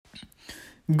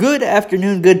Good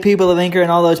afternoon, good people of Anchor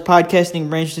and all those podcasting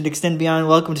branches that extend beyond.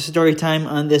 Welcome to Storytime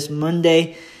on this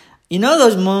Monday. You know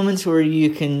those moments where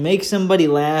you can make somebody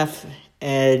laugh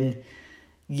and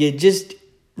you just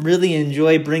really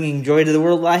enjoy bringing joy to the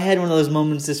world? I had one of those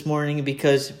moments this morning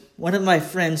because one of my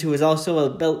friends, who is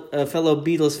also a fellow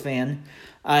Beatles fan,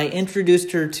 I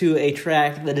introduced her to a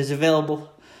track that is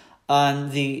available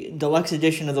on the Deluxe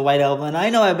Edition of the White Album. And I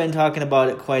know I've been talking about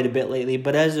it quite a bit lately,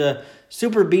 but as a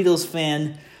super Beatles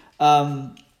fan,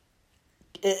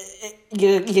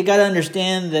 you got to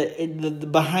understand that the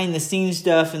behind the scenes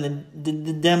stuff and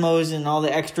the demos and all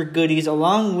the extra goodies,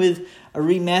 along with a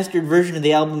remastered version of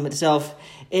the album itself.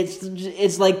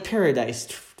 It's like paradise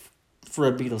for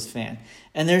a Beatles fan.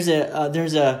 And there's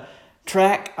a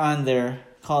track on there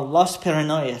called Los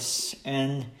Paranoias,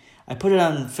 and I put it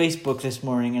on Facebook this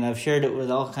morning, and I've shared it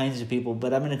with all kinds of people,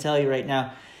 but I'm going to tell you right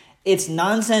now, it's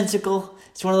nonsensical.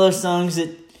 It's one of those songs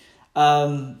that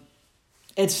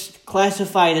it's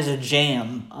classified as a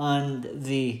jam on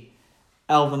the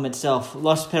album itself,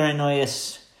 Los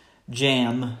Paranoias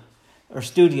Jam, or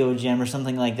Studio Jam, or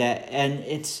something like that, and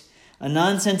it's a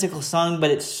nonsensical song,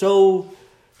 but it's so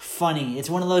funny. It's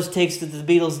one of those takes that the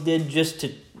Beatles did just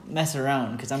to mess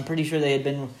around, because I'm pretty sure they had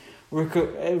been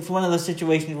it's one of those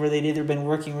situations where they'd either been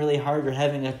working really hard or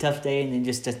having a tough day and they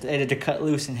just decided to cut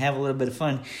loose and have a little bit of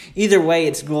fun. Either way,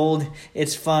 it's gold.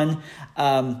 It's fun.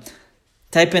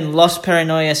 Type in Los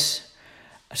Paranoias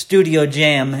Studio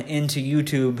Jam into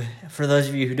YouTube for those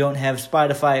of you who don't have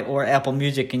Spotify or Apple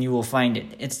Music, and you will find it.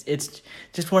 It's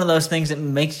just one of those things that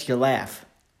makes you laugh.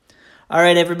 All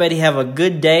right, everybody, have a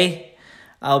good day.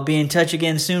 I'll be in touch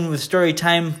again soon with Story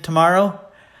Time tomorrow.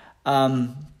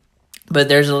 But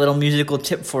there's a little musical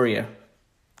tip for you.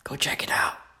 Go check it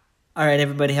out. All right,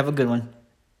 everybody, have a good one.